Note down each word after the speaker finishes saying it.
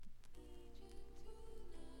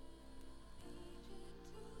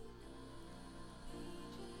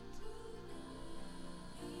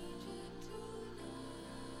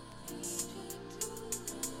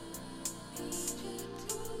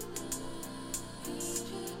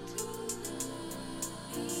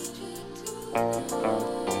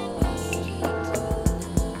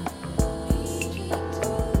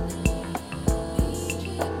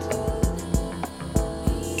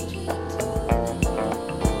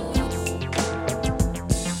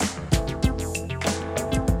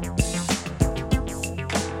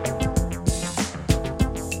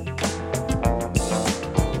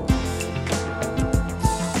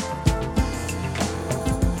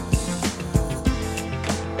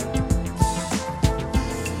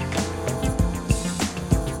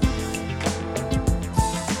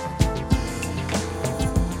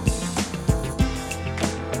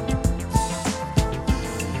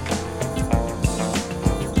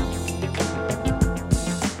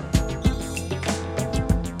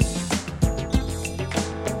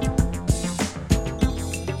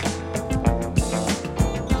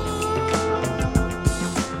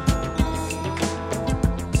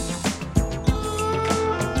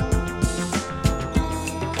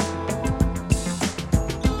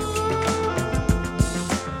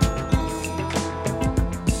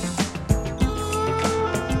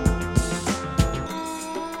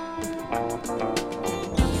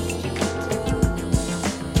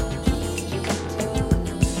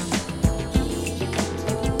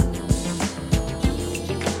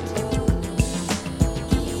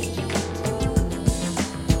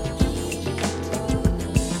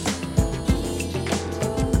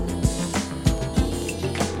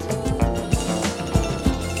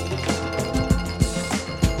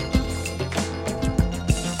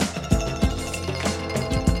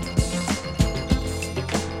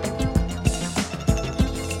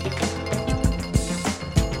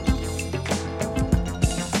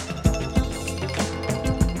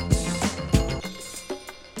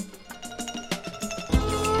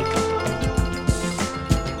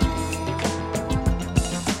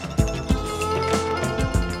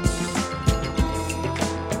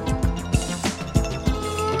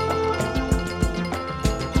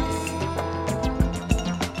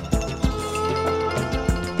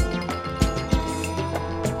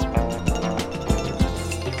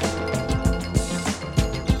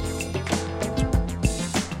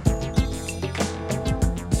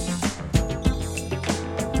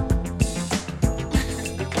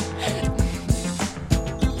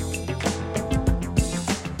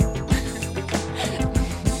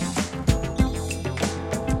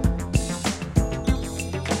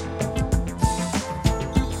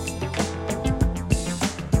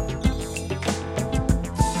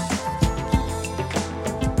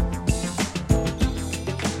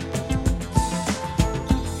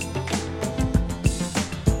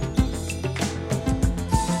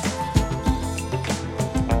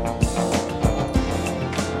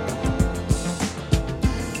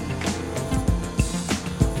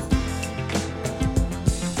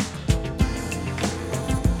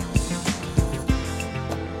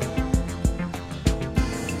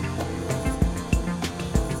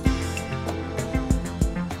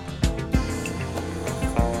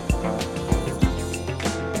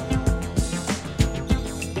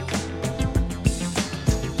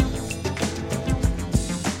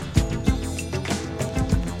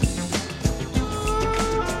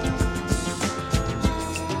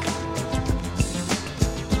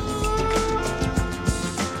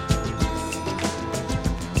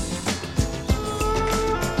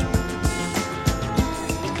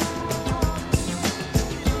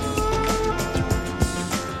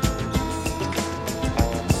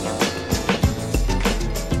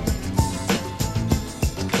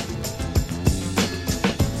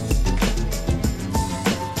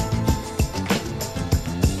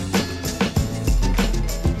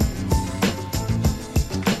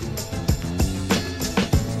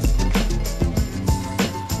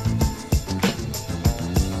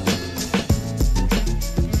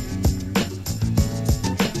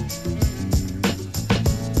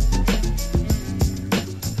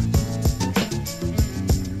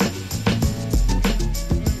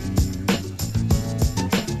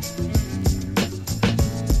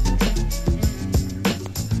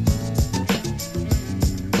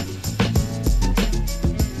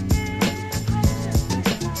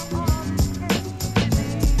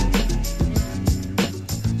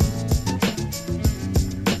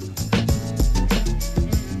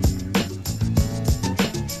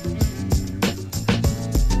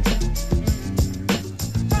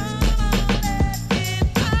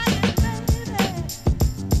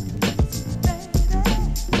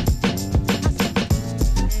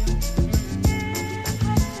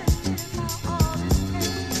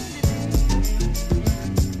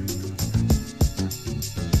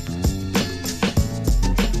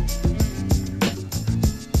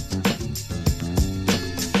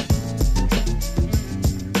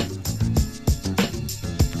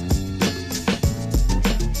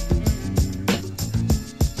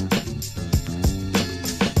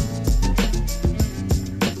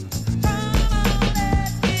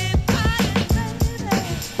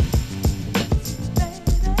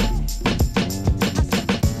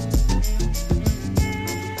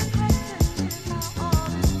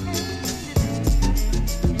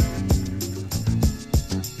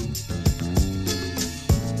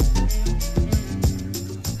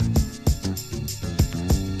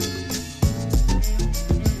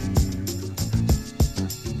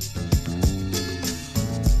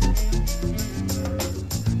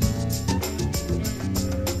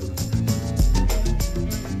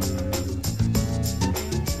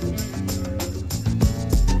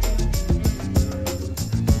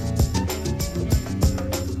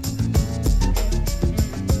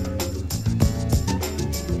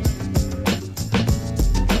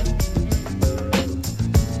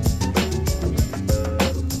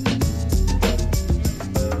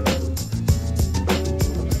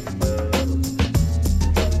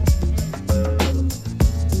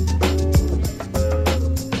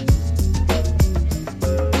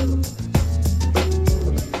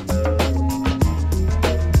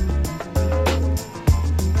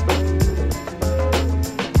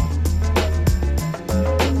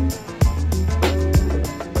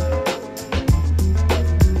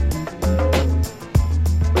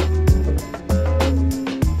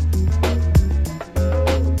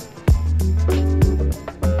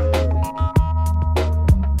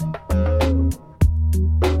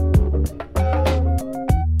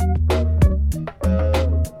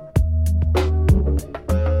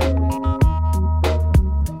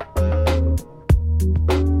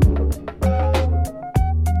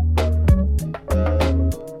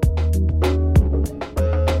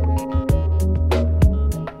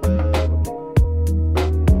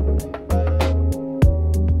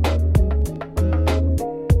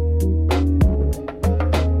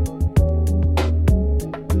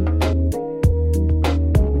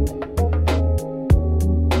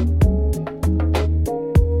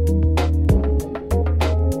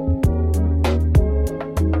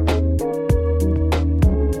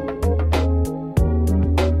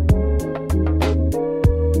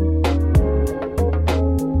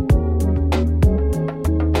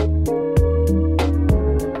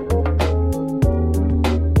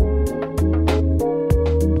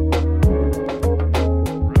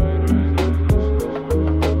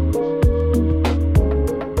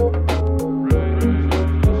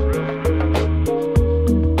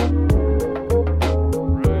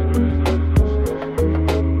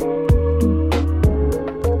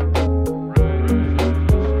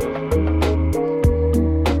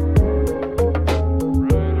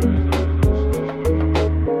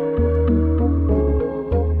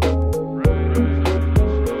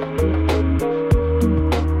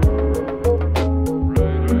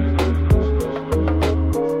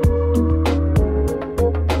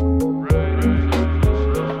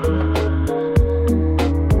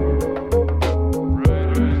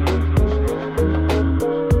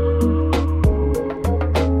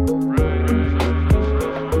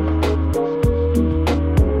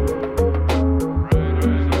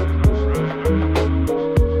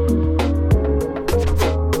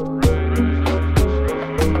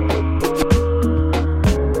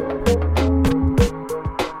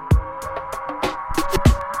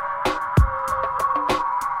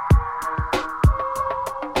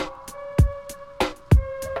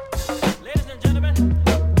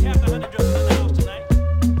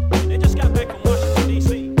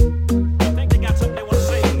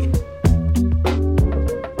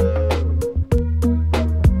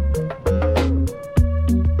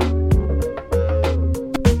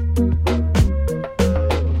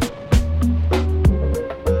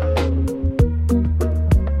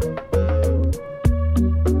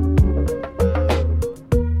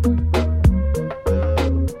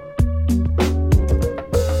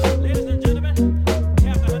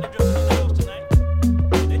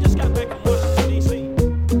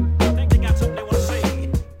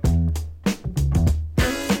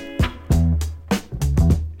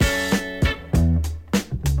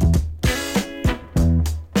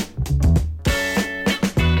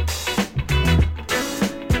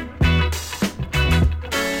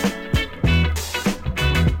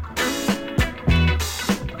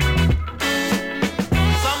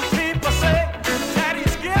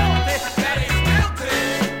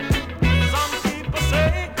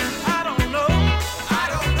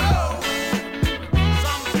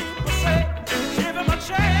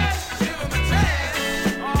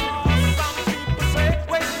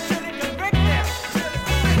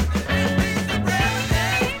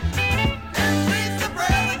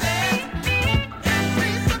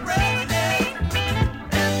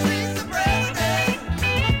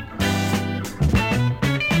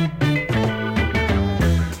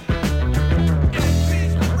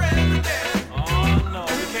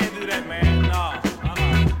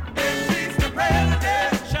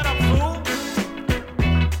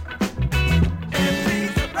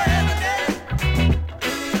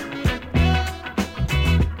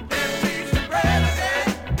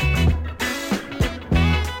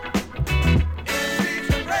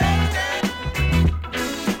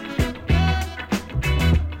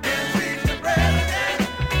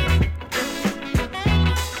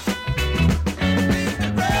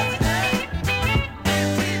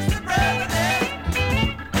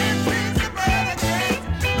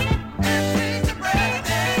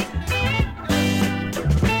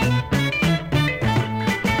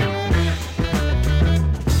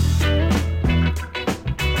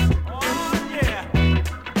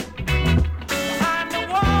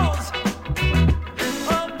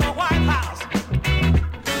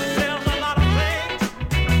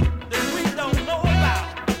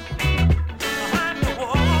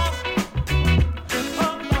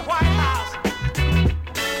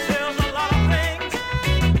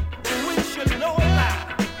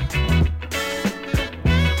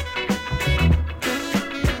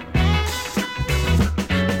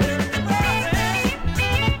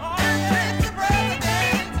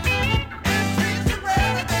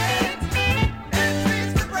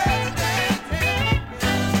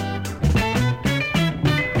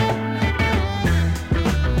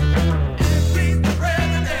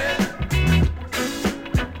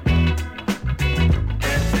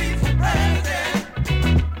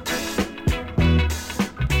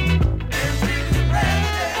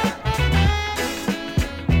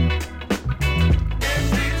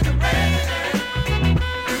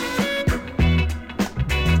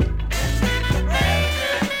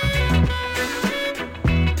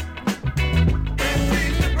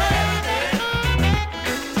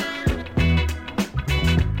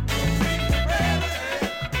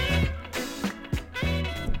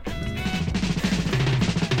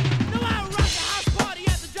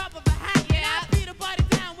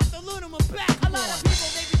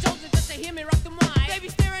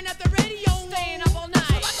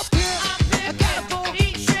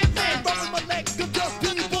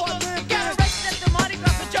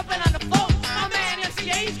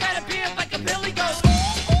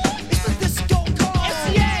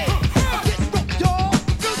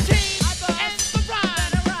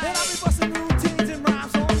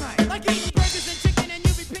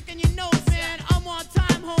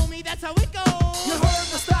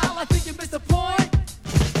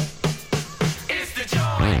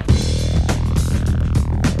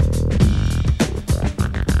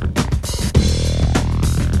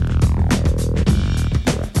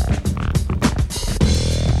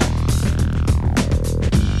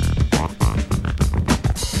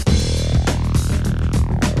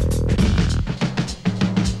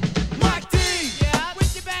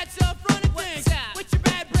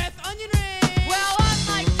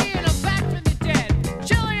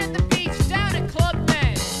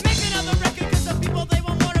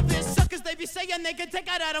and they can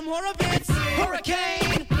take out Adam Horovitz.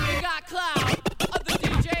 Hurricane, you got cloud. Other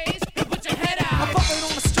DJs, you put your head out. I'm pumping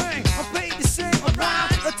on a string, I'm paid to sing a rhyme.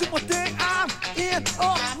 I do my thing, I'm in a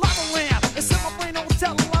lava lamp. It's in my brain, don't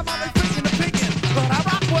tell them I'm already freaking the picking. But I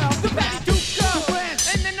rock well, the Betty Duke, the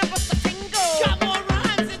Ranch, and then there was the Tango. Got more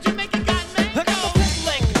rhymes than Jamaica got mango. I got the pit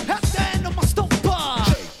lick, at the end of my stove bar.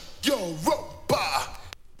 Hey, yo, robot.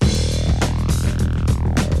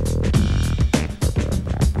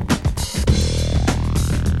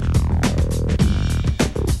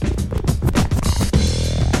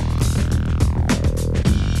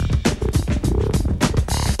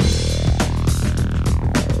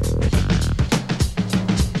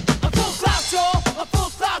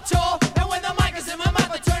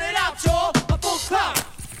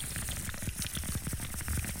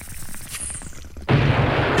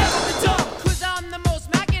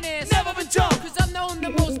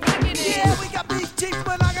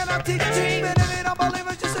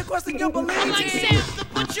 I'm like Sam the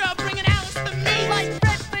Butcher, bringing Alice to me. Like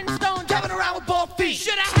Fred Flintstone, driving around with bald feet.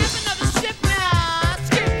 Should I have another ship now?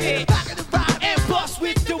 Skip it, back of the ride, and bust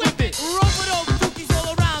with the whip it. Roll those cookies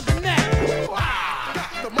all around the neck.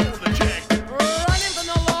 Got the motor check. Running from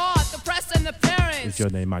the law, the press and the parents. Is your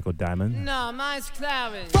name Michael Diamond? No, mine's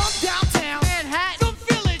Clarence. From downtown, Manhattan, the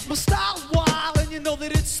village. My style's wild, and you know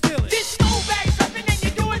that it's still it. this old bag something and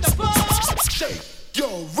you're doing the ball. Shake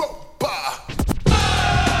your robot.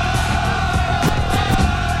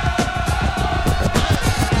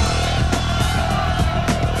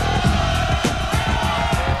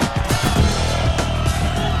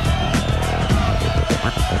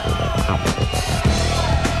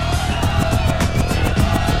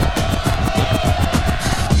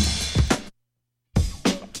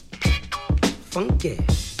 Funky,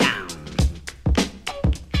 down,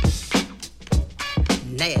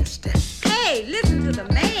 nasty. Hey, listen to the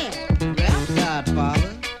man. Rap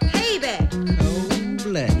Godfather, Payback.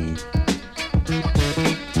 cold-blooded.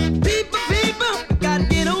 People, gotta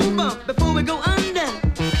get over before we go under.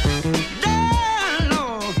 Down,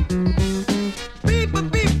 Lord. People,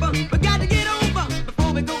 we gotta get over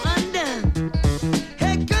before we go under.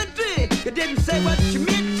 Hey, country, you didn't say what you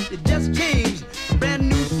meant, you just changed. Brand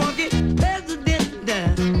new funky president.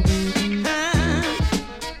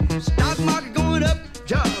 Stock market going up,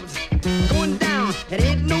 jobs going down. It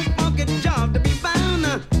ain't no funky job to be found.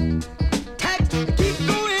 Tax keep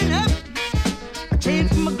going up. I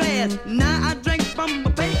changed from my glass, now I drink from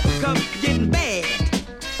my paper cup. Getting bad.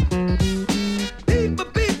 People,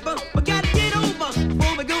 we gotta get over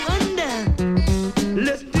before we go under.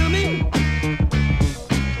 Listen to me.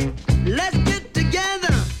 Let's get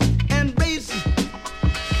together and race.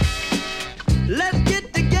 Let's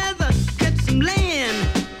get together, get some land.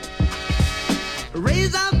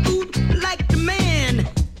 Raise our food like the man.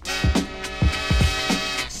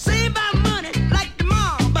 Save our money like the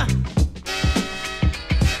mob.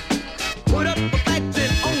 Put up a factory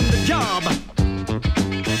on the job.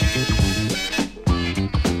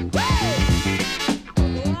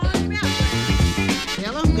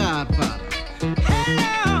 Hello, Godfather.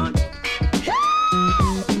 Hello.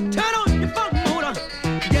 Turn on your funk motor.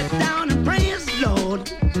 Get down and praise the Lord.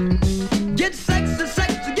 Get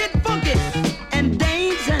sexy, get funky and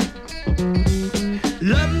dance.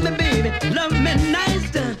 Love me, baby, love me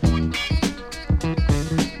nice.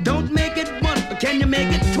 Don't make it once, but can you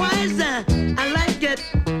make it twice? I like it.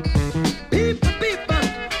 People,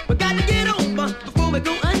 we gotta get over before we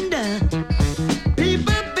go under.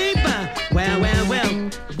 People, well,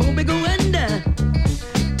 before we go under.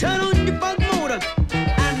 Turn on your funk motor.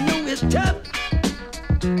 I know it's tough.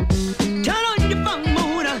 Turn on your funk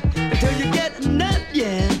motor until you get enough,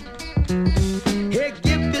 yeah. Hey,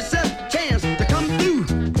 give yourself a chance to come through.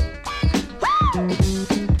 Woo!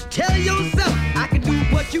 Tell yourself I can do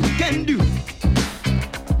what you can do.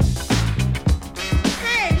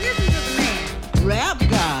 Hey, listen to the man. Rap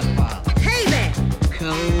Godfather, Payback.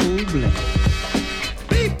 cold-blooded.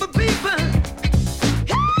 People. People.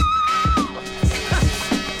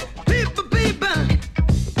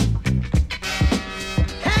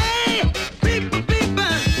 Hey, people.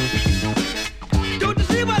 Don't you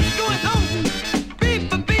see what's going on?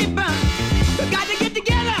 People. We got to get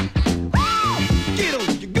together. Woo! Get on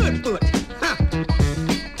your good foot. Huh.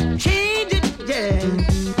 Change it, yeah.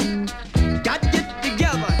 Got to get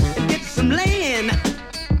together and get some land.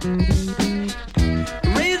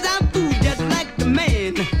 Raise our food,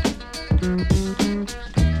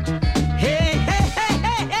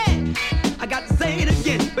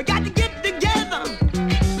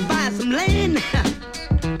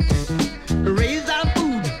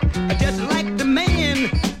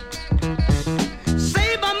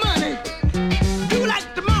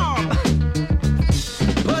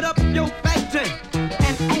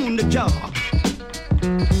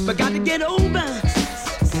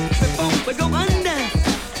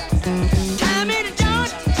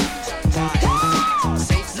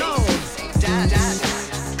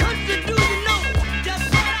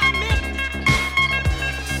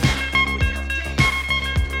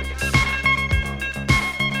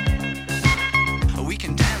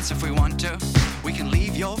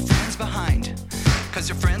 'cause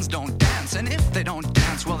your friends don't dance. And if they don't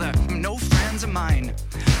dance, well, they're no friends of mine.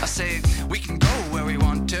 I say we can go where we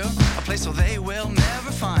want to, a place where they will never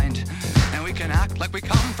find. And we can act like we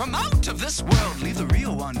come from out of this world, leave the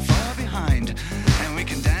real one far behind. And we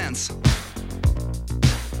can dance.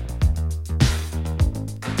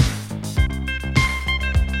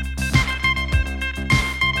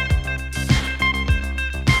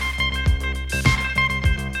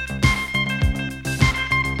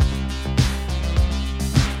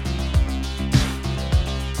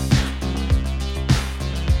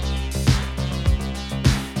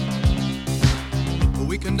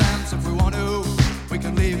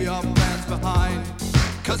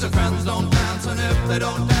 Cause your friends don't dance, and if they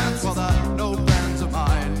don't dance, well, they're no friends of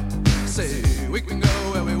mine. Say, we can go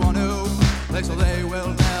where we want to, place where they will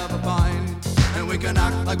never find. And we can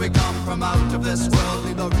act like we come from out of this world,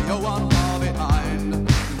 leave the real one far behind. And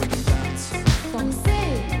we can dance.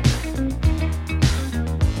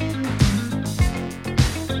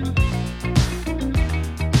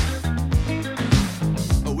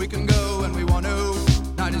 We can go when we want to,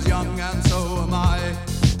 night is young and so am I.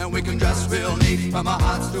 And we can dress real neat, from our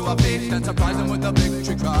hands to our feet, and surprise them with a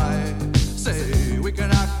victory cry. Say, we can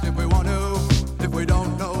act if we want to, if we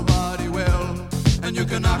don't, nobody will. And you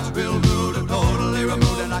can act real rude and totally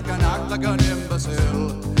removed, and I can act like an imbecile.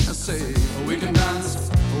 And say, we can dance,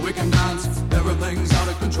 everything's out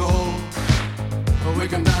of control. We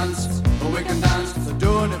can dance, they're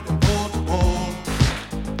doing it from pole to pole.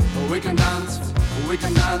 We can dance,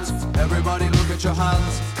 everybody look at your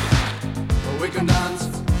hands.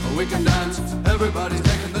 We can dance, everybody's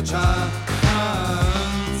taking the chance.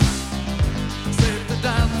 Safe to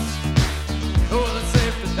dance, oh, it's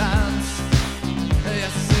safe to dance.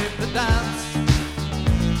 Yes, it's safe to dance.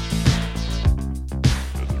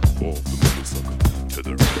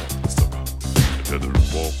 Tether off the sucker, tether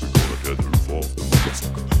off, we're gonna tether off the mother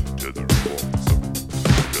sucker, tether off the sucker.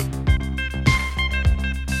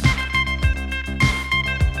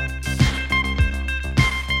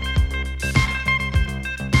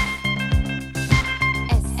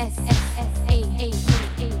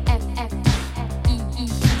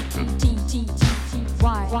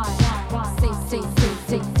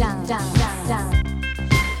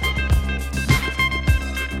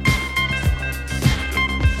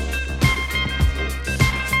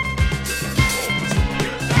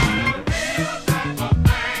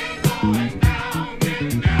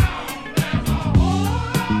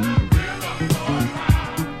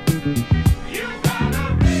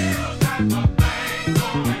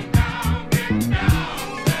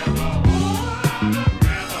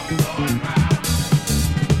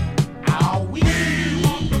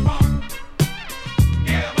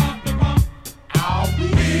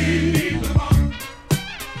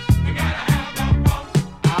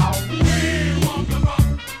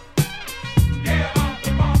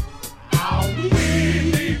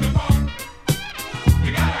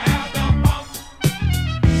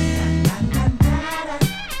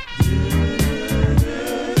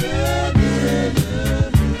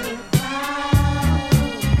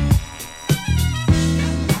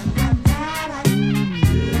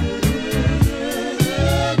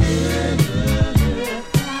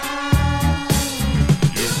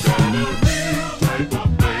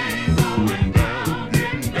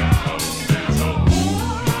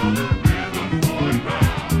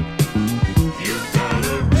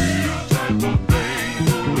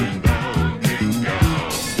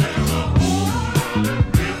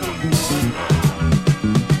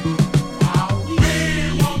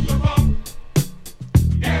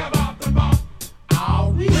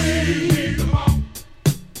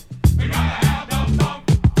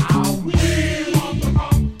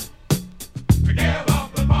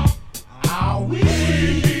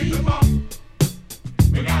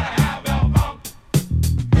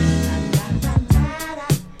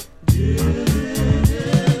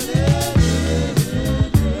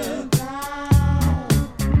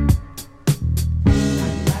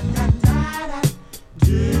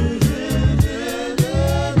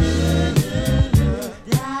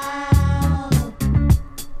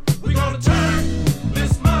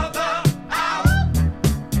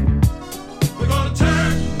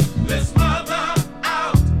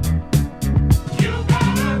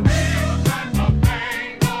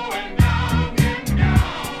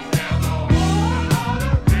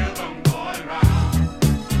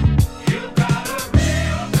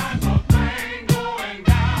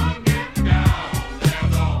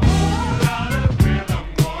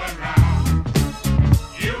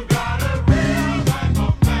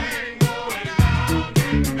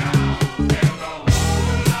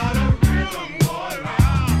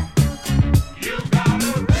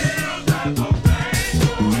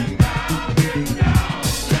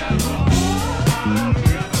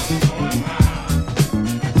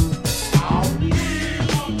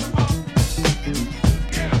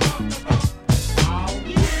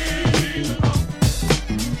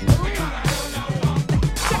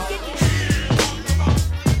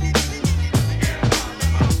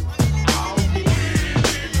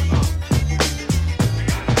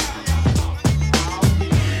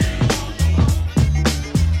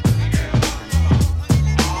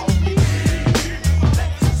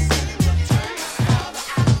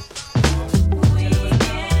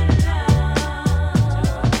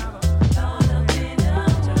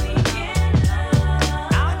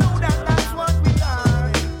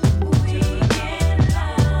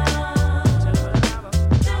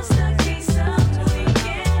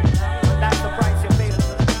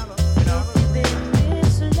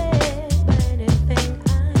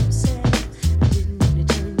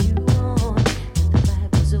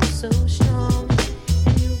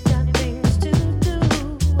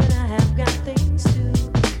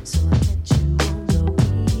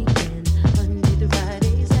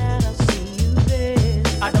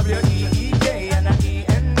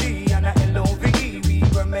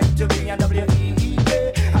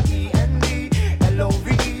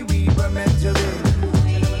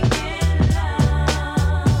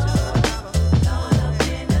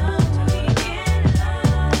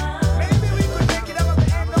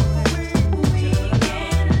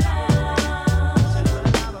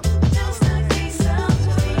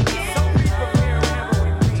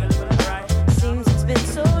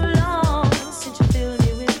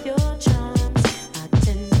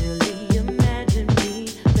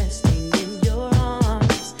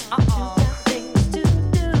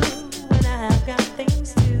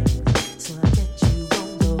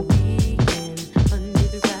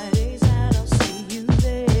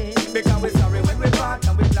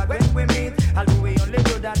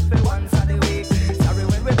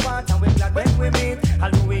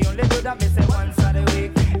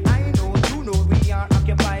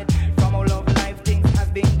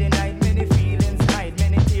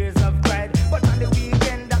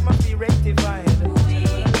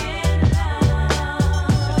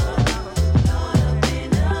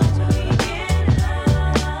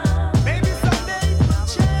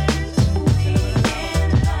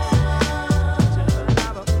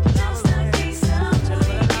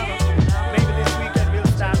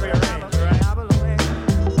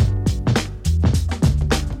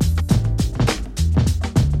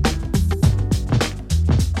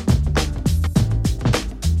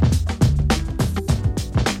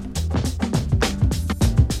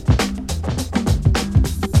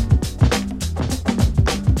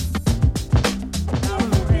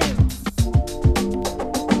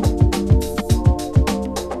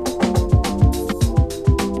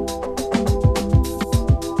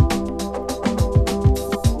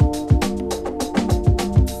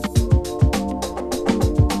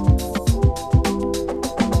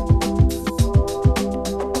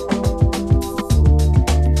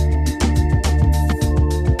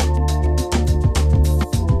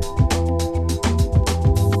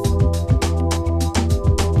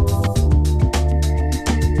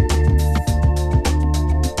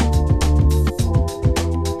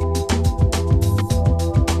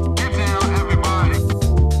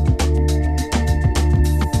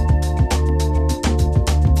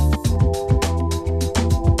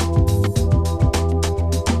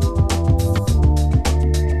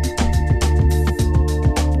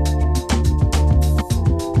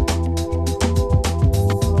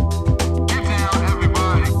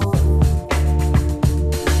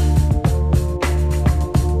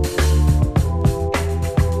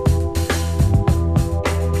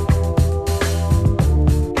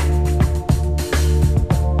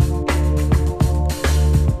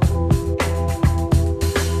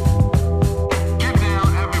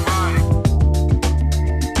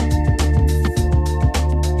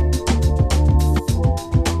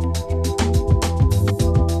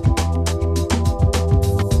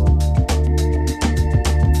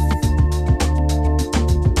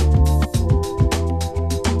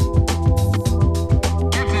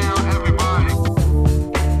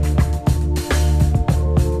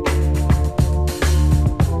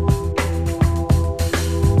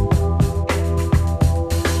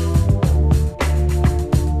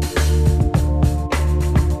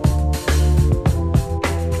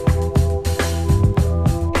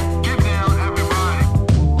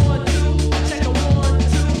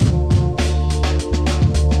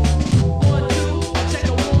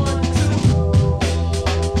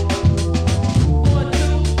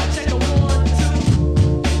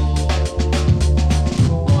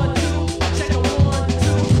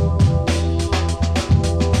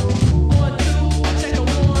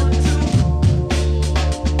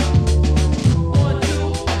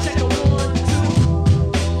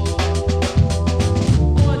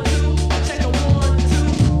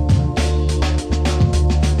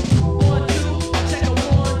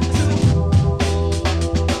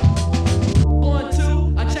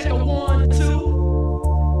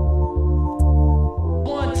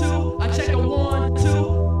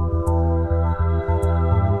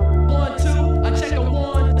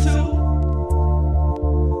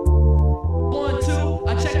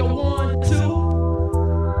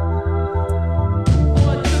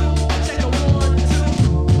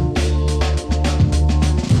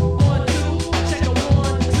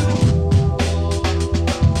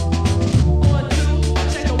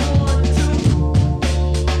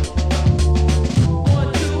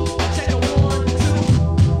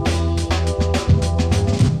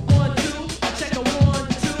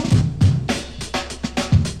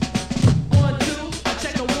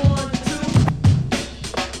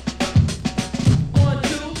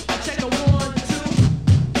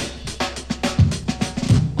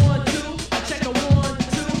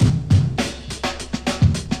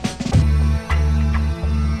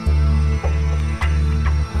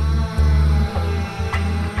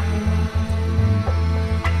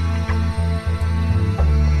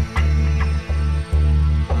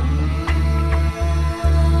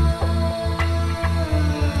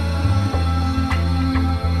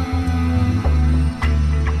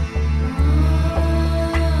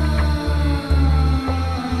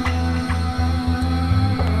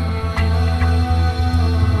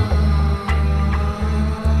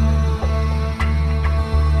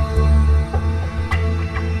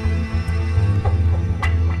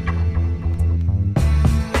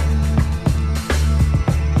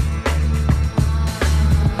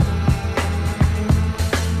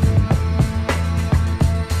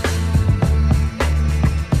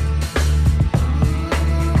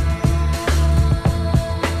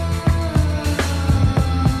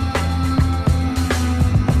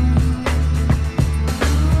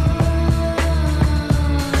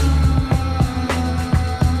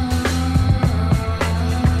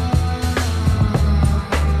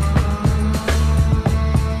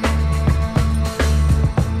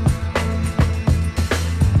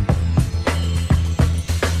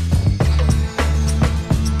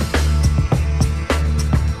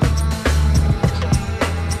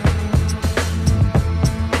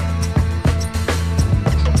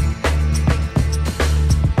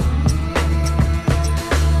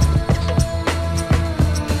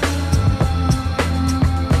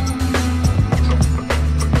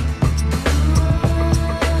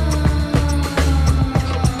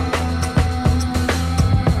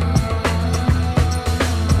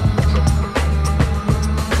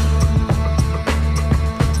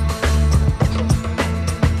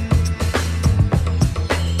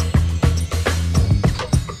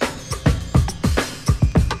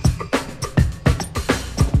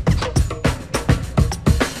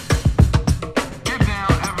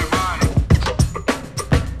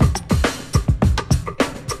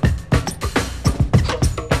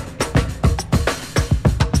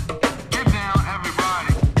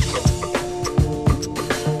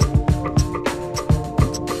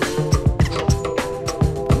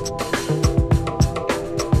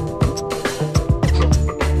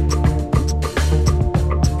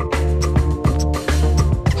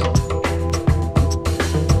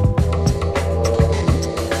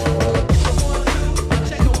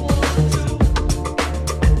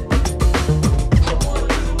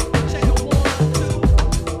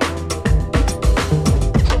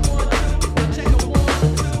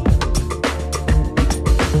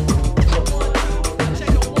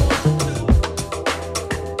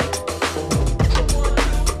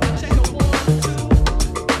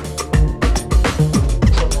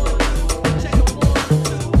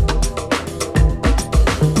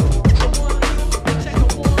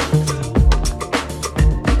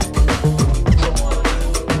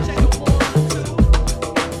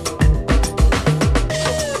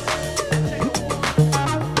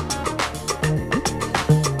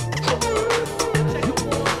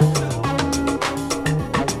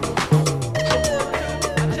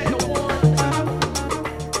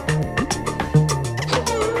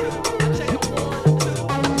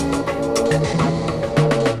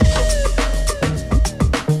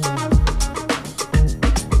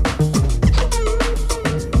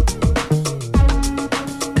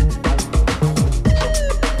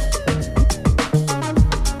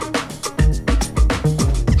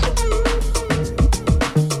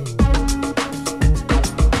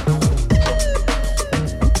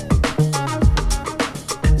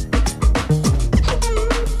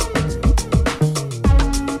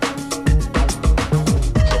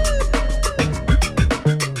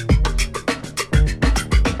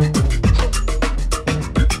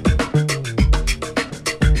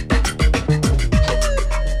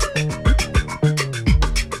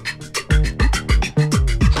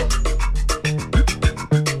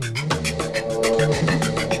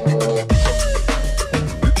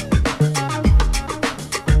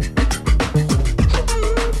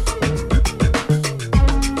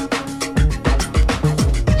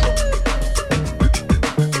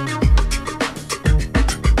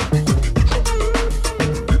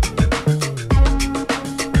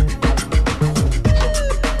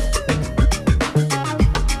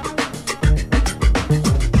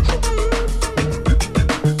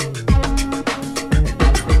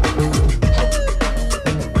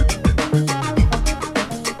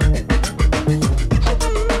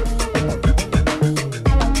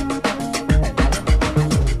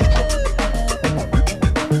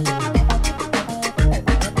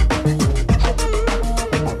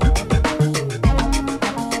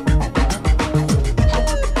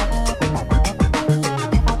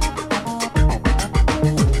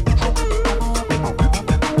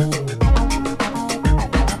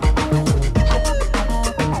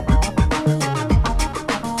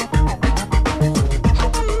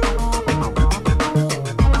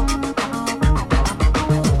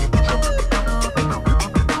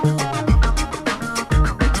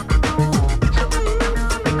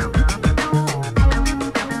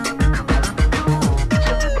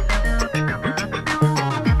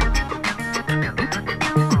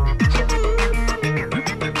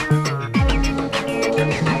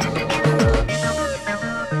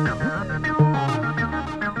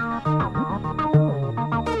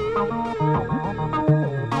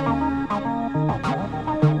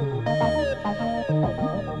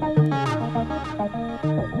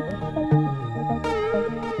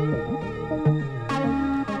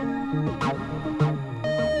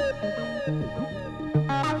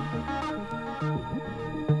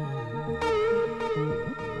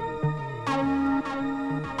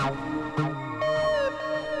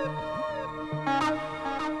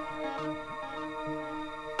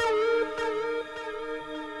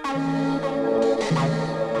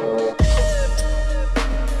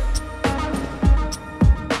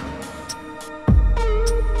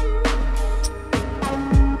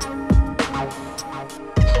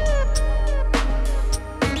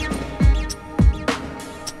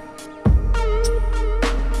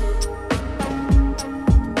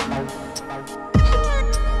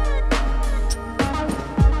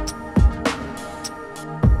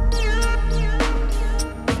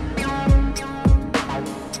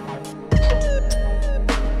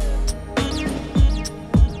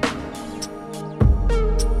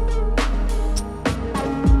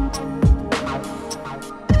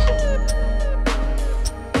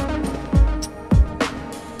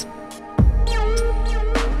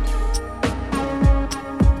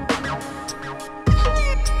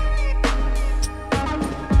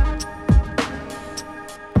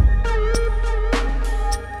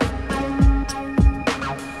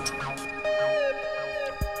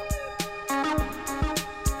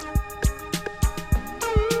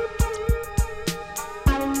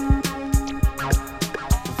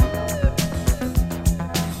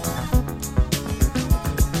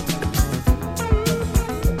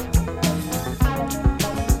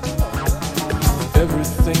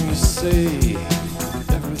 say,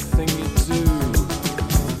 everything you do,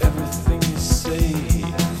 everything you say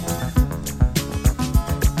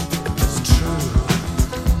is true.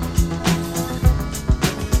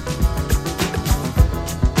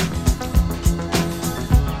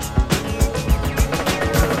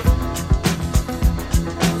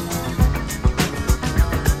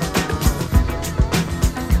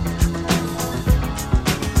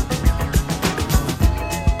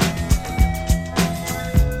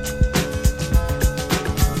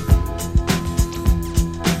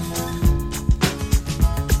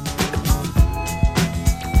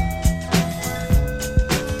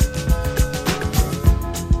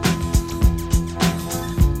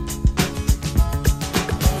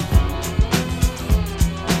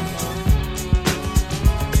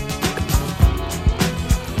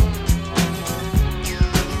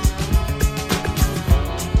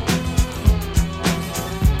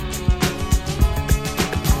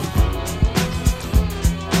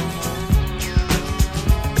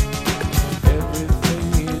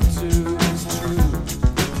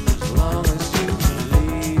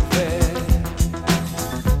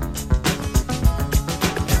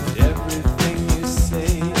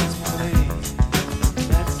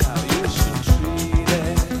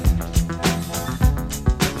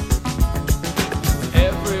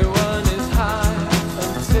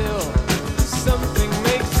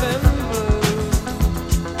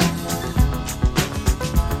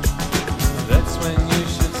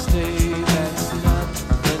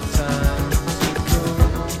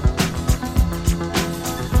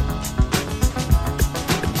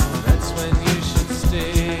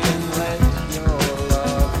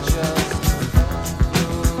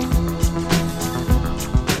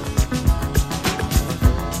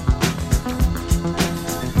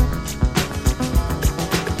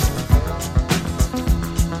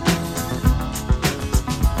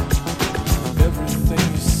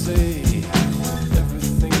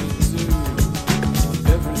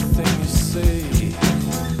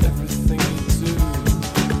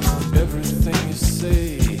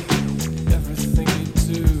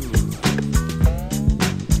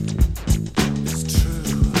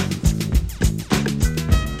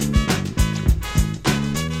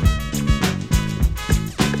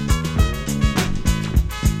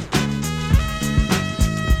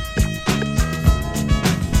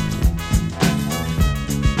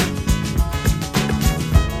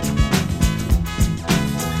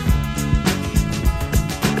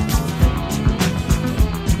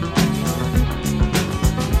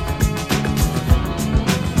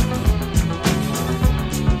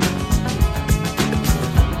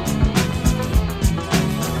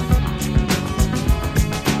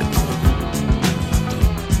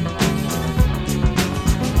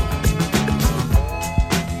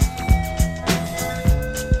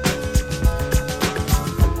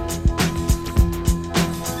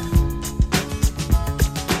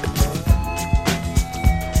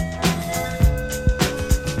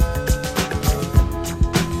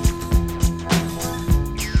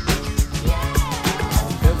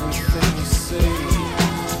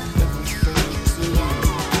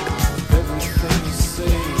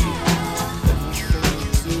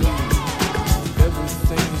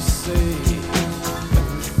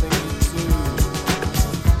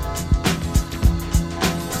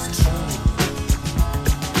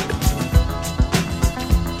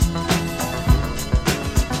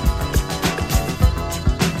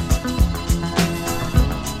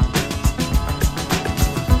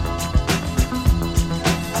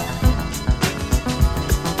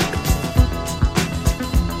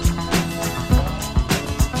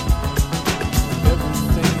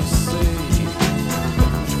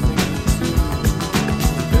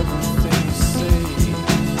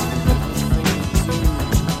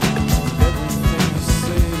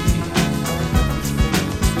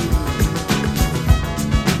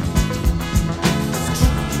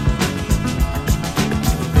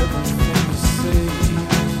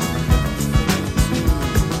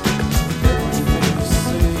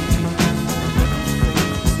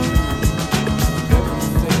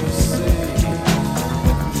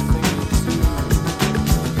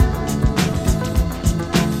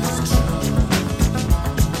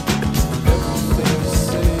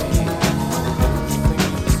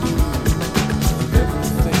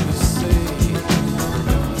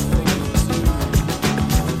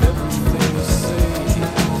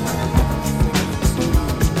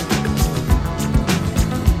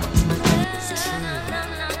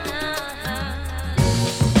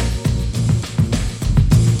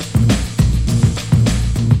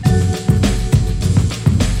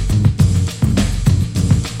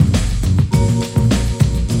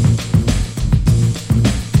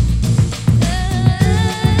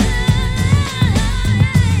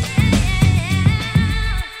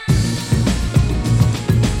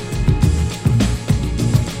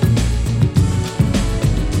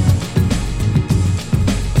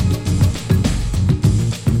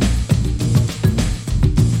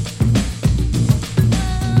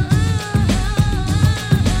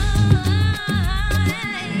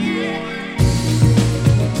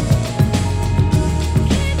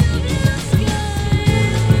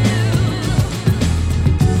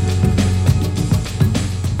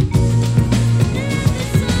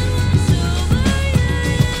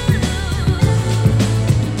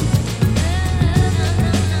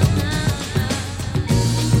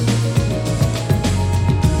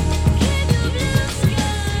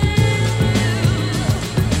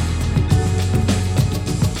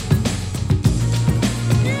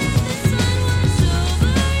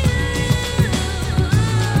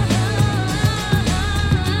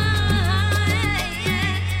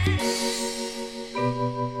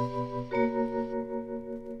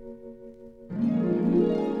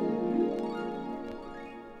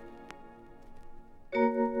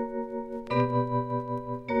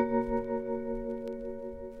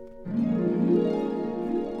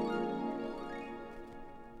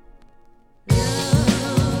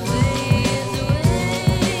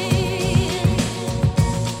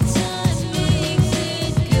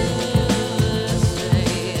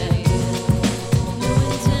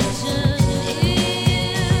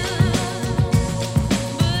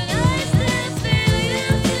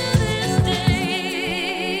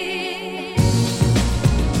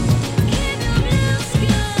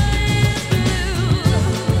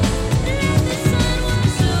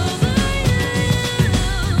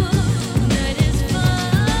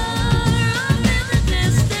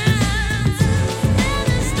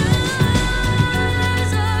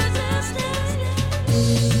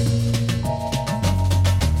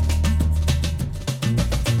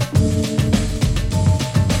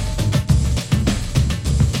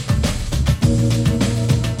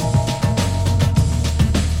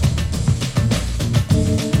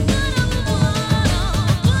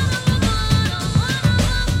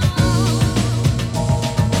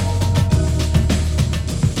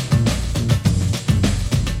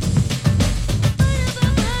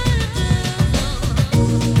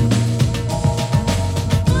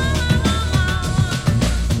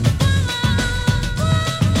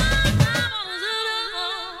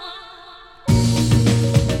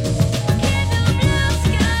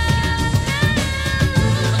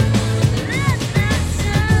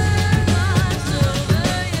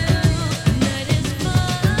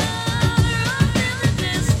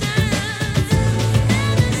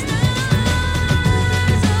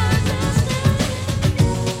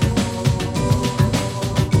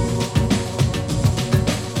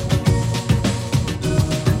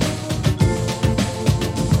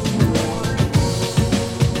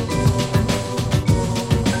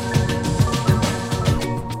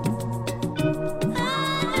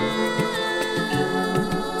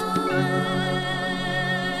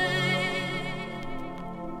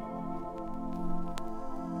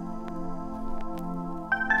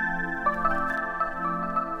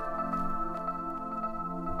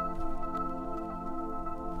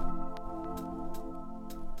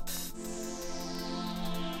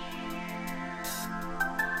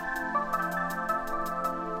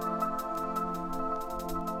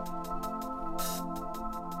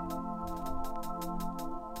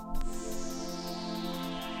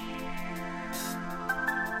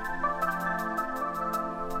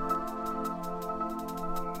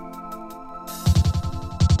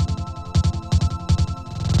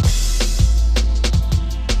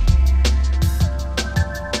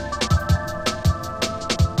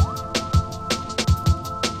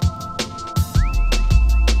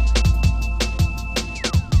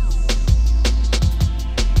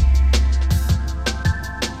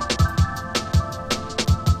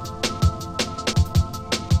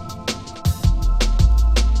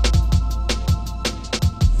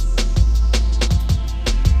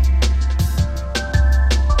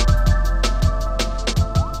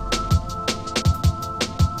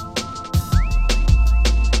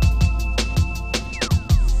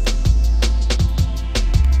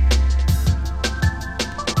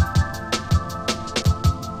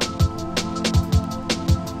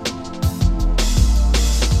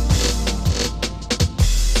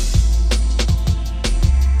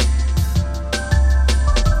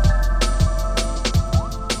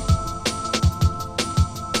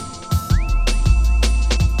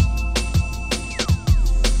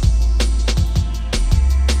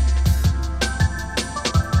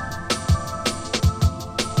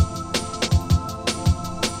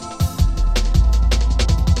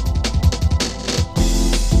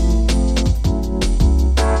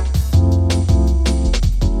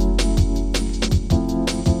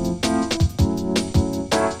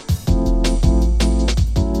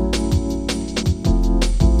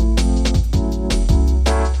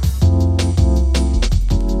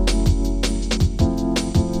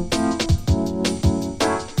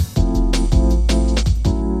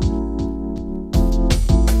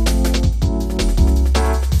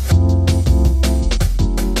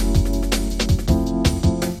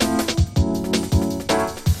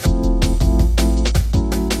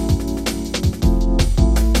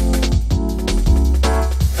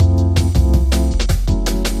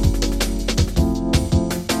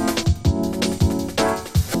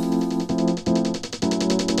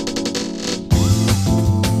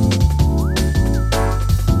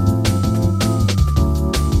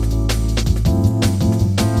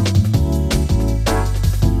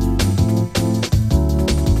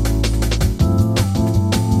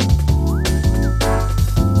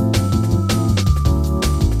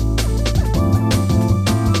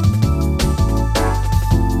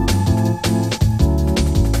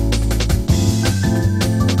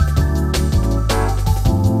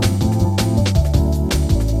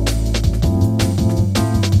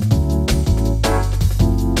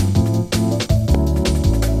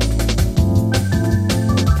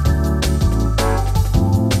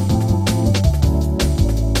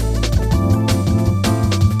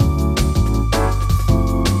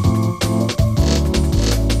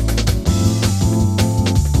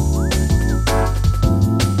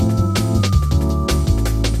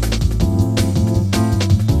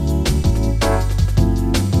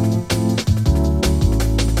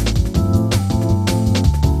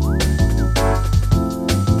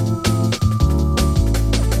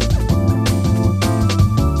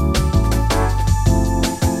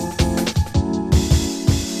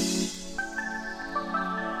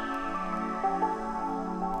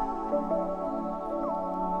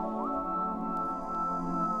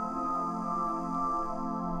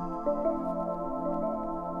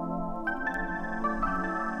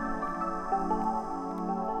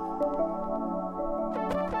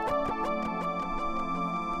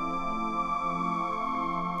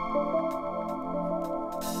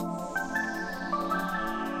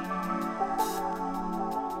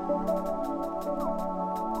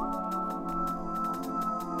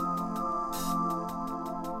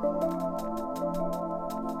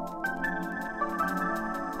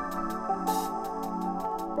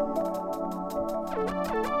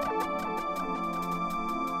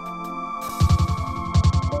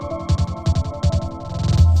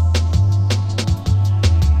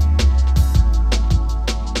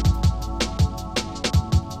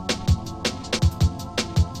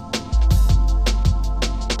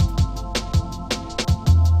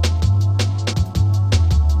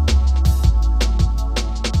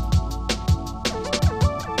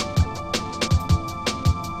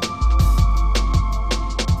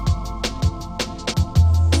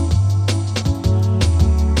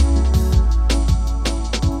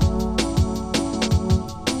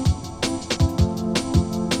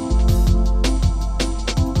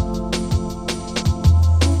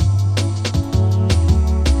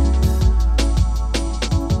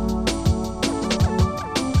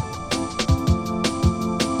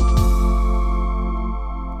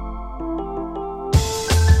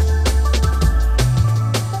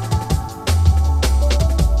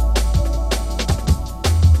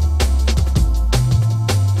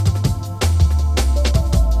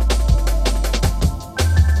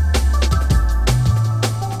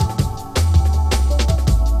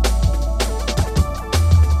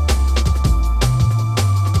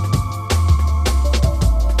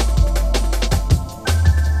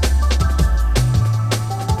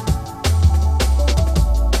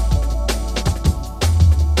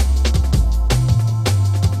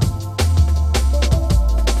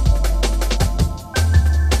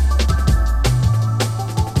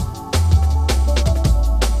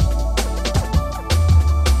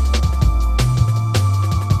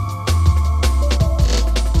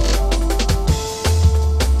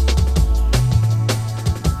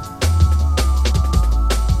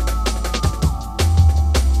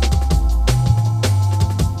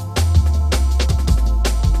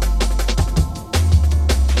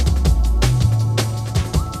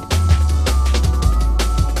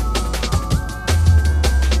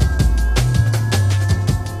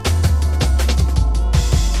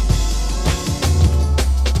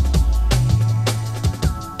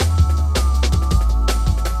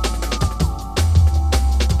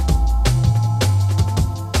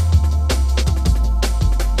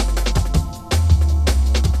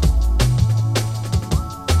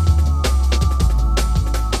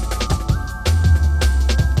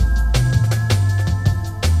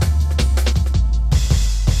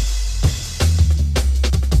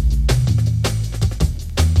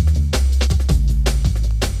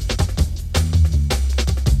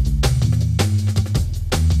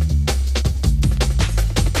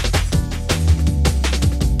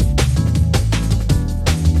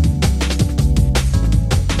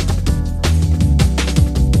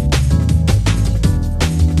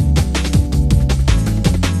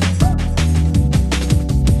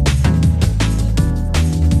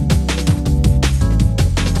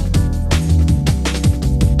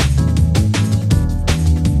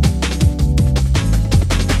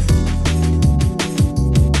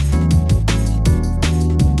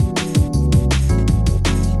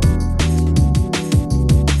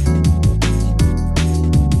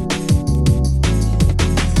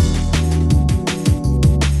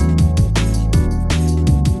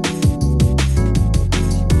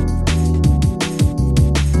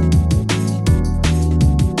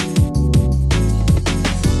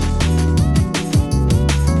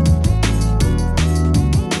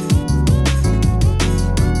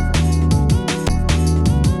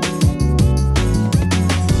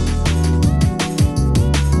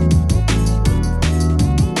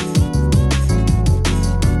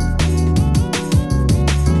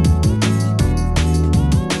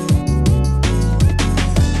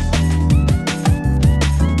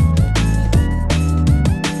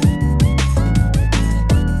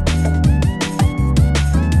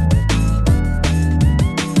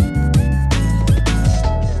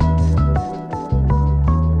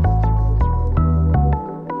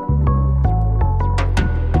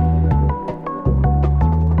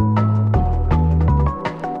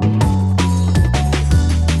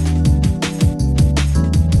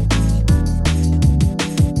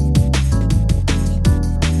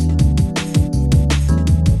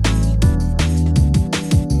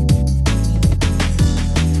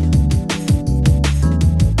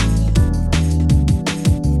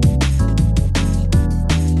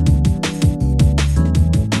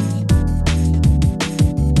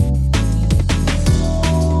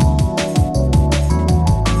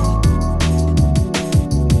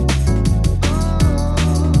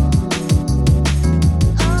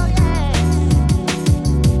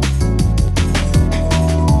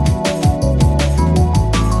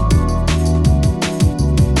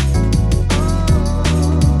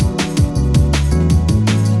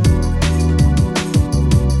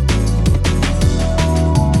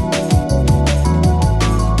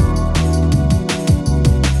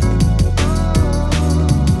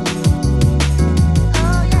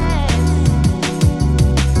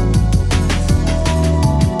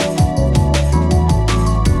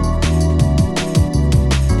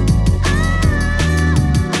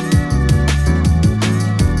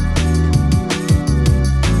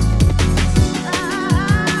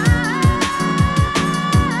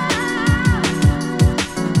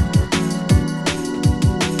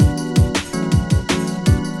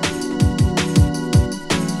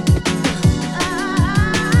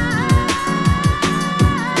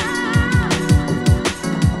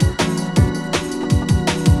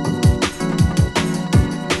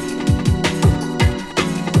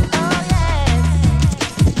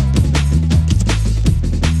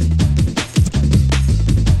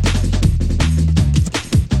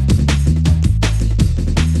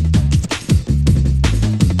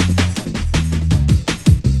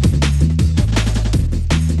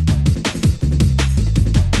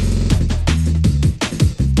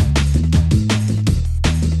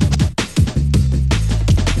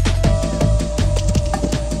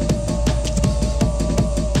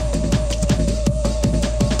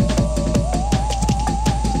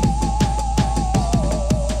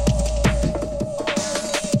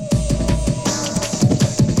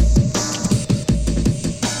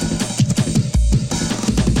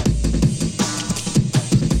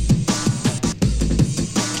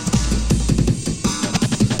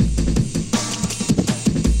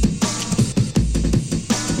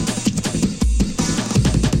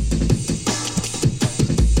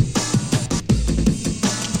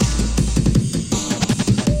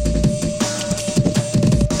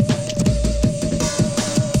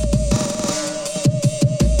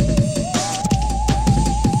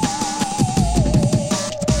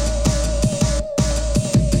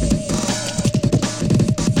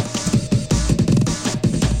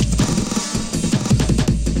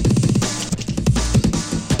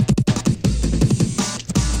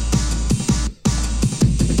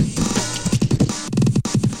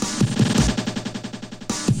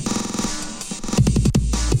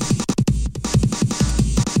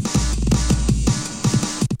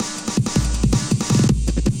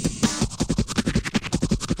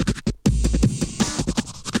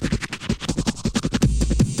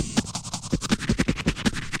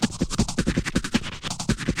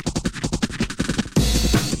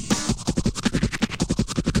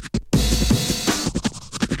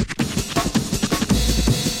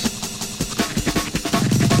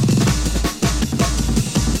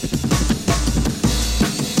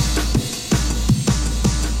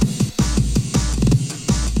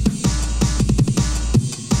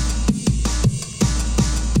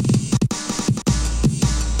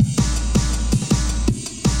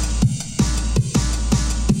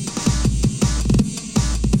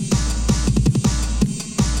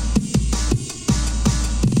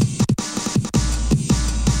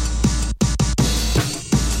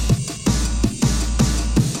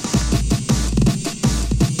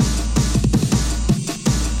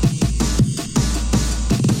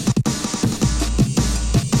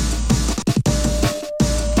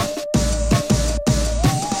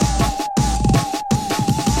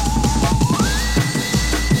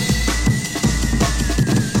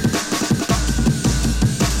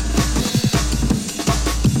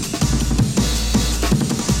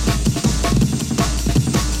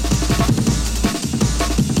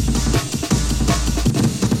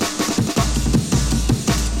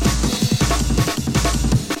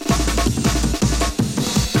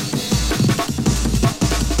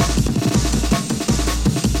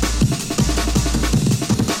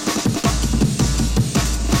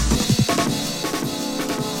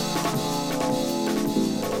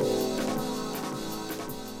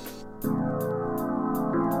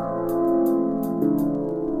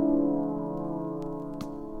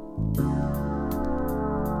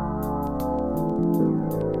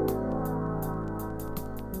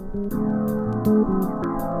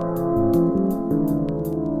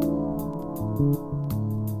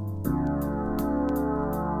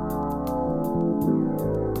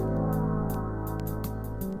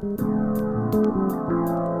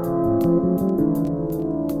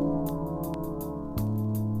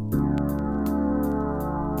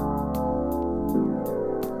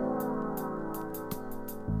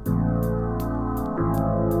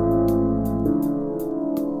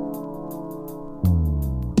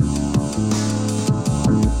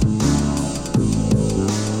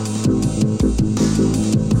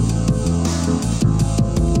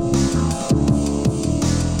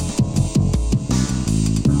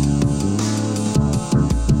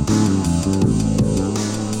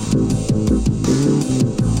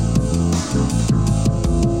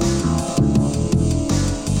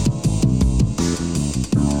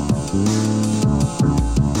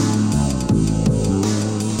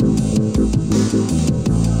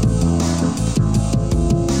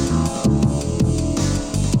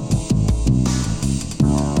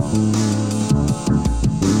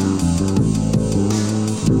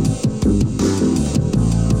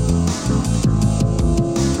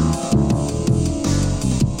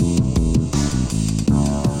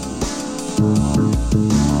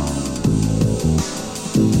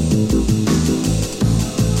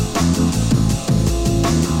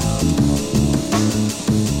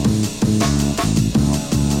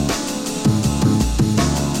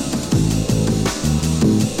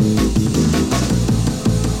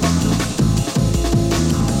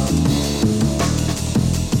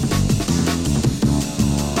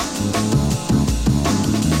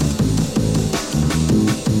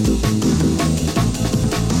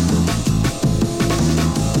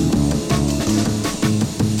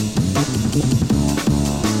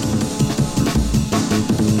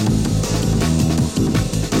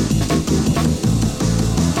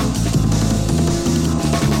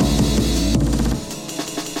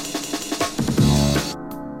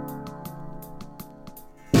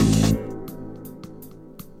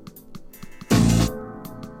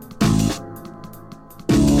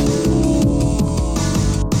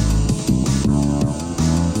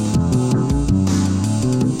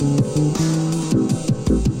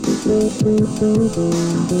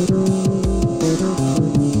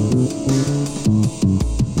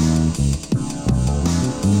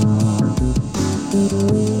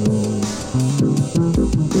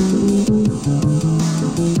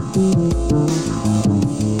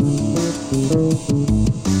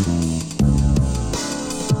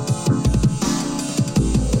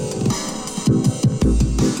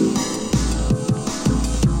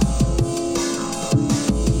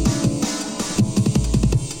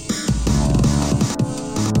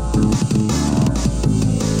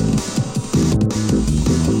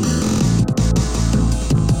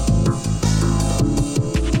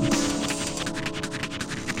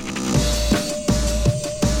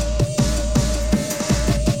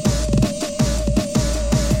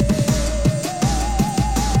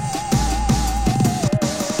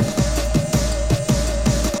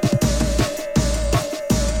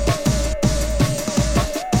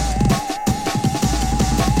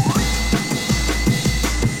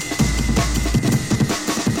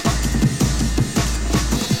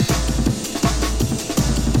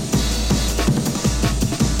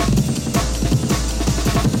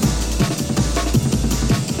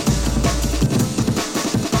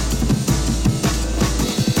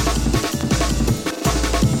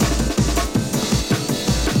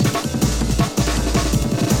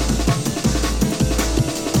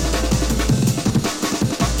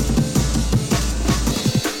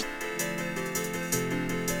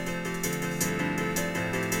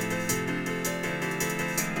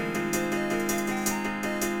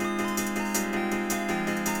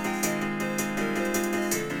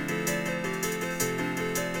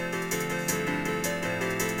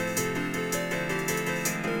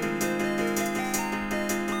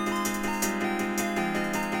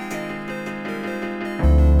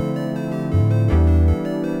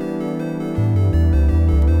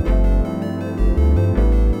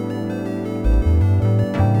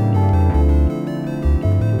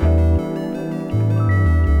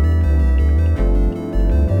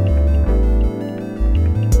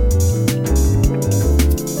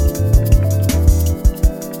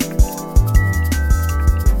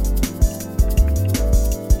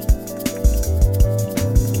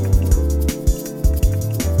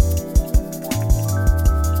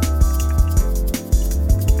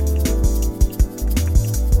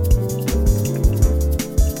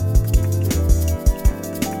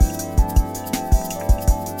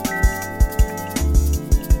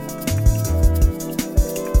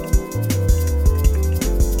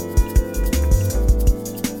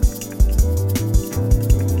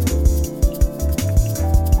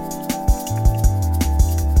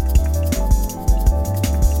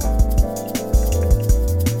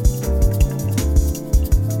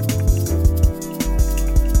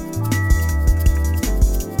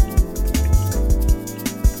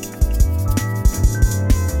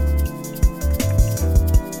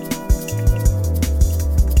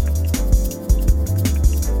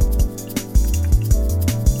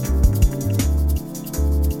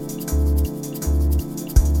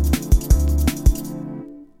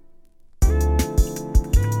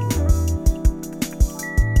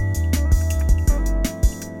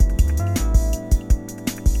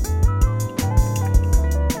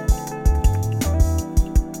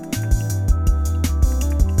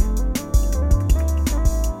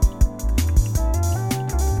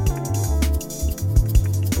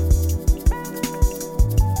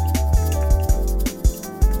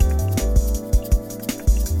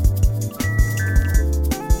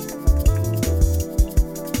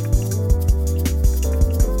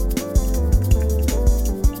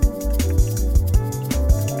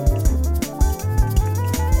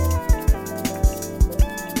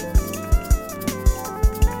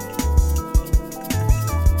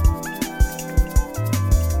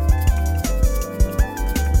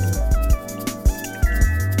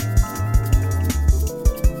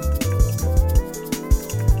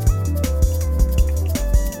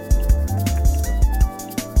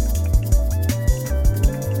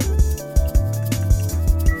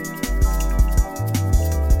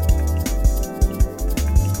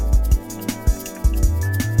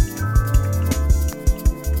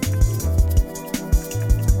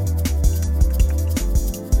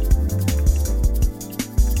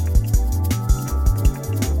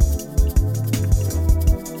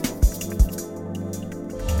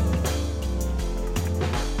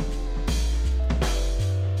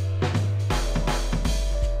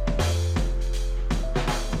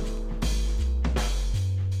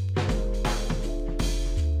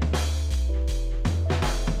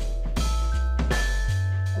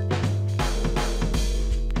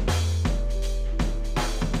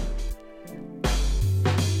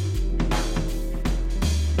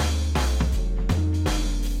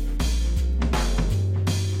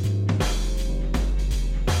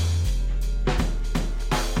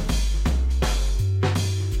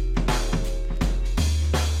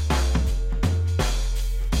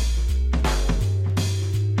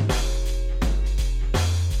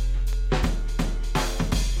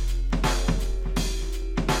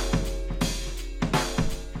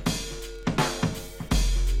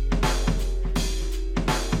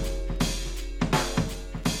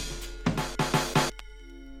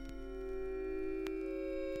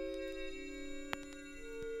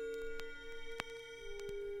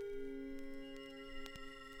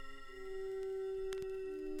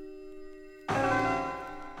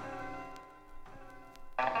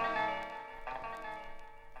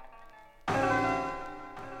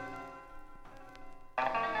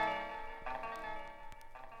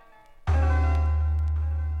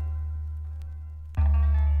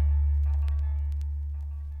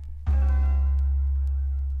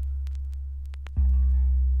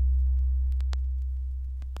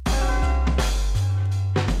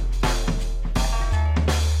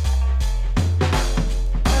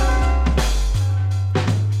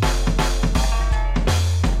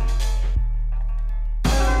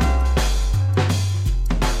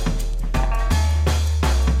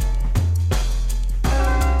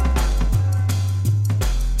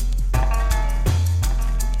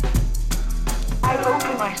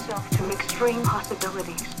 extreme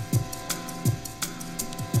possibilities.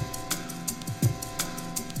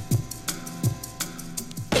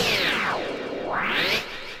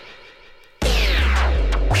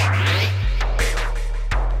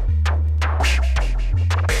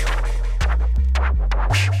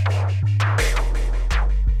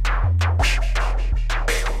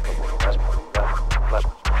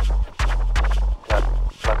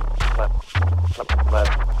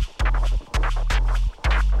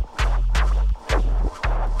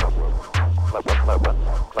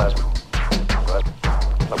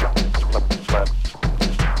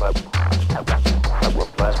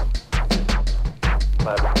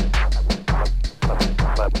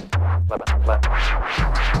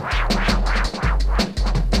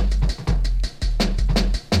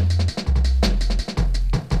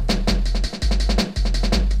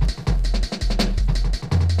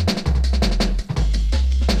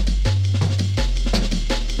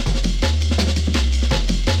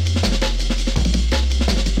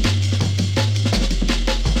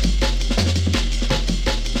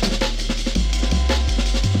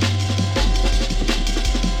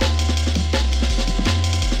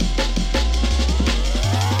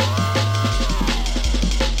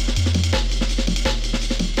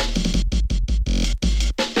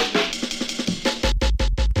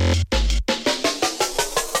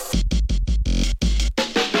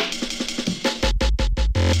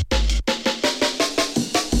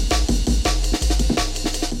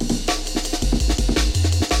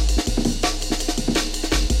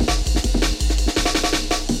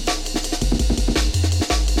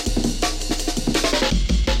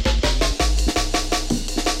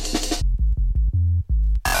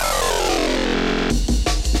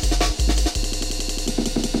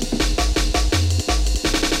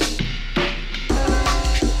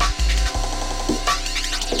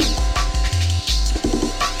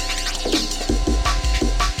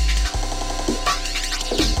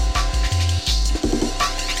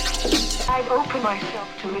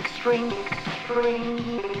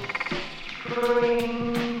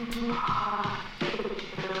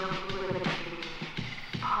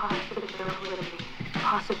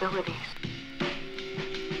 Possibilities.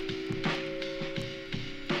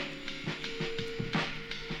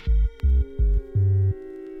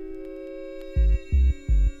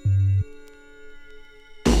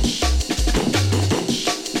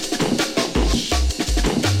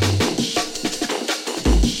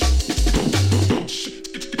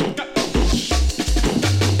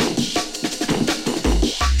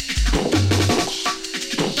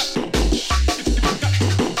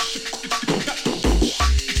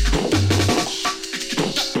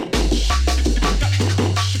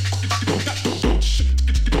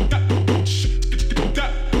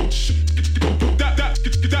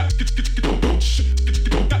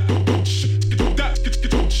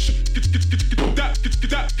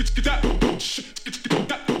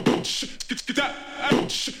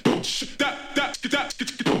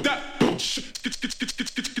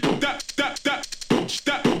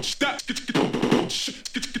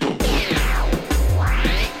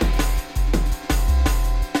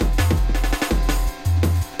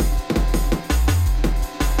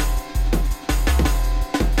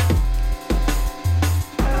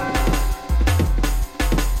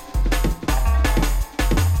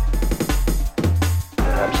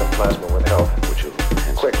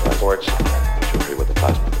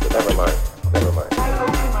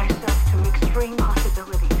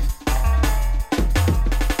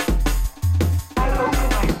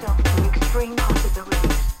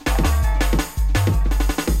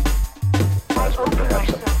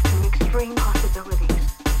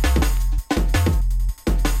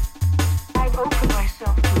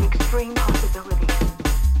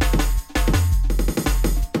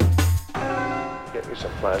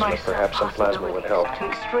 Perhaps some plasma would help. To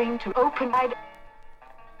extreme to open-eyed.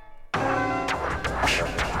 Can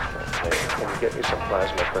you get me some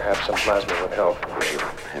plasma? Perhaps some plasma would help.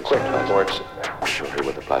 Quick, Lords. Would you agree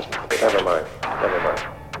with the plasma? Never mind. Never mind.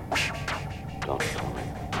 Don't tell me.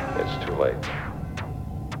 It's too late.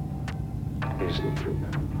 Easy.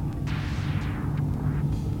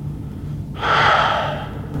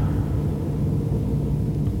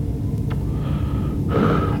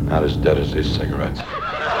 Not as dead as these cigarettes.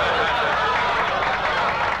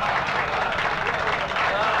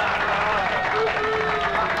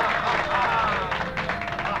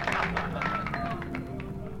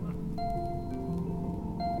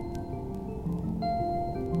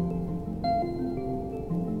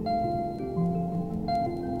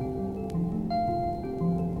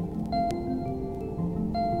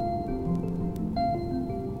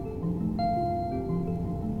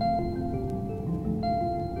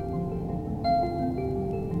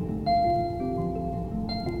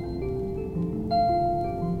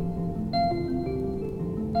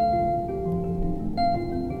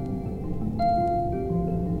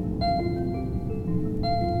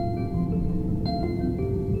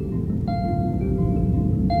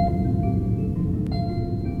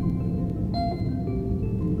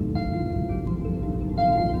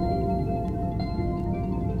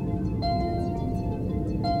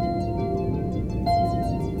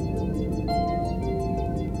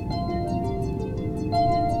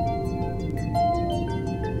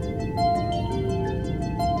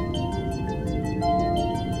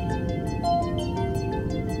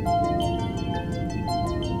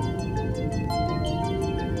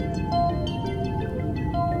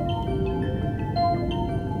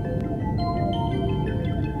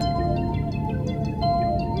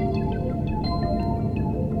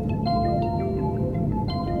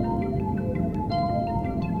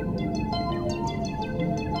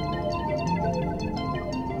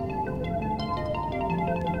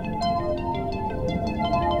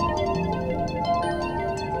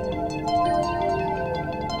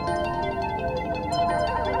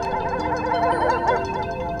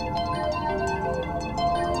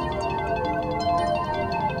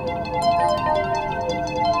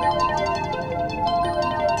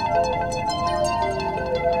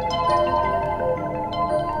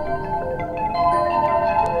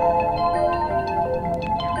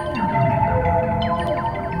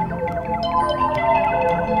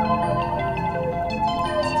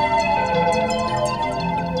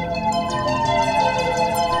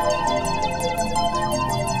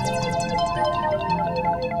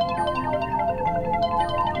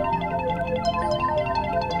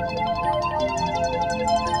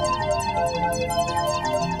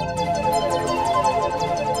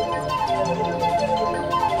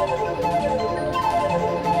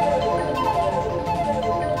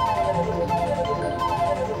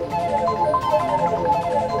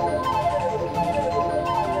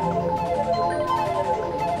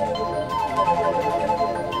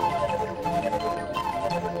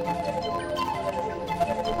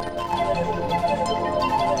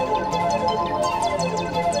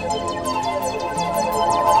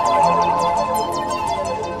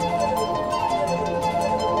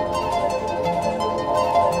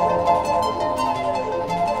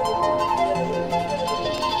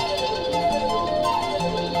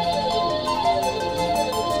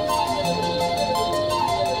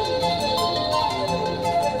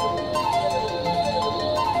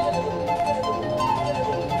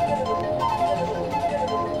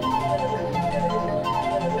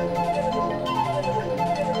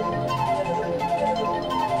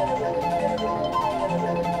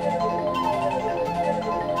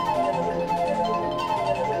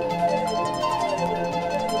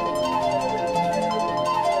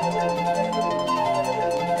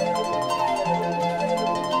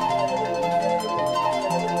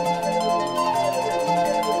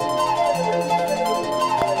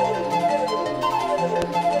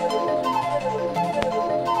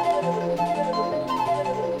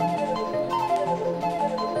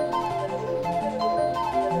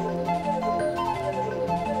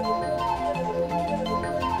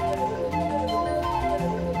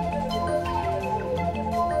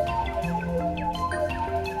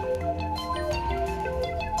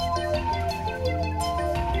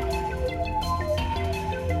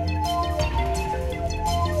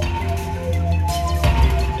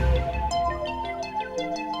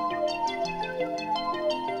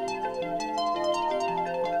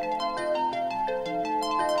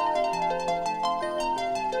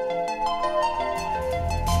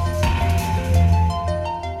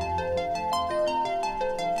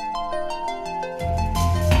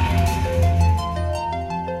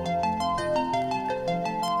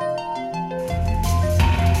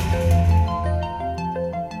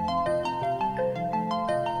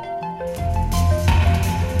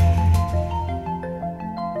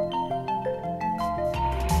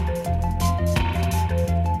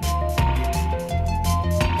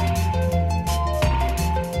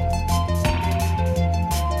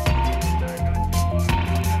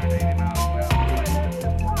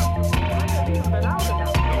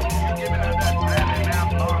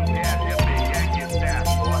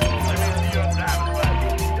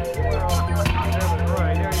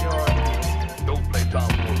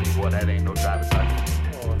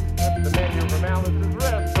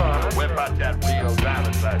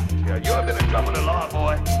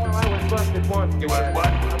 busted once. You was what?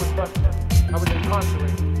 I was busted. I was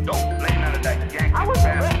incarcerated. Don't blame none of that Yankee I was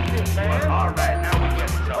arrested, man. Well, all right, now we get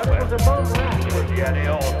somewhere. But it was a bum rap. Yeah, they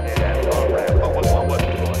all say that. All right. What was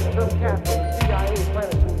it, boy? Some cat from the CIA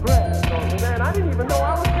planted some grass on me, man. I didn't even know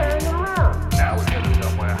I was carrying it around. Now we get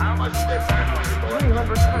somewhere. How much did they burn on you, boy?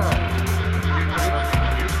 300 pounds.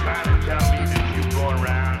 You trying to tell me that you going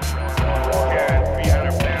around carrying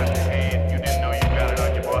 300 pounds of hay and you didn't know you got it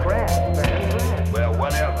on your boy? Grass, man, grass. Well,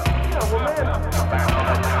 whatever. Yeah, well, man,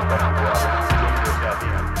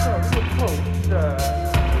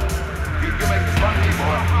 you make it fun of me,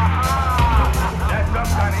 boy. That's some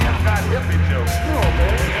kind of inside hippie joke. No,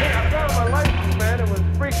 man. I found my license, man. It was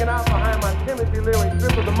freaking out behind my Timothy Leary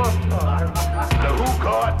strip of the month card. The who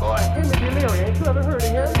card, boy? Timothy Leary. Ain't you ever heard of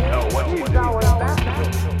him? No, what you He's our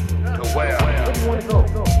ambassador. To where? Where do you want to go?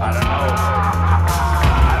 I don't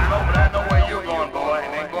know, but I know where you're going, boy.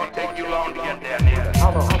 It ain't going to take you long to get there, neither.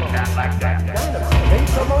 How long? Not like that. Hey,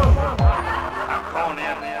 come on. I'm calling in.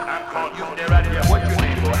 I'm calling you. Stay right here. What's your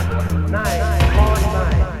name, boy?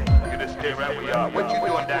 9. You just stay right where you are. What you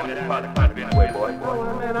doing down this part of the country anyway, boy?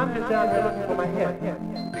 Oh, man, I'm just down here looking for my head.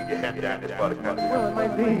 Stick your head down this part of the country. Well, it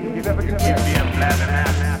might be. You've ever You keep being blabbing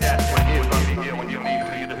out. That's when you're going to be here when you leave.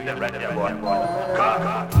 So you just stay right there, boy. Car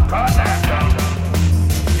down.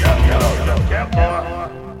 Yeah, boy.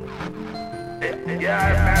 Yeah,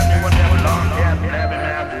 I found you one of them long gas blabbing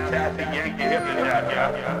out the taxi Yankee hippies out here.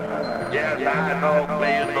 Yeah, lying all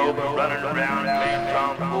glazed over, running around, playing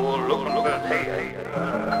tomfool, looking for his head.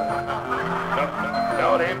 No,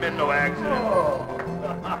 there ain't been no accident.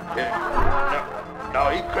 No,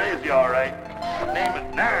 he crazy, all right. His name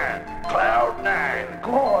is 9, Cloud 9.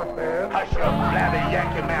 Go on, man. Hush your blabby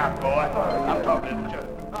Yankee mouth, boy. I'm talking to the judge.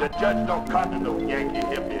 The judge don't cotton to no Yankee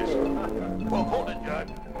hippies. Well, hold it, Judge.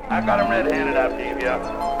 I got him red-handed out here.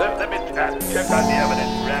 Let me check out the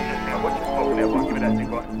evidence. What you smoking there, boy? Give me that thing,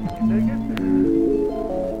 boy. Take it.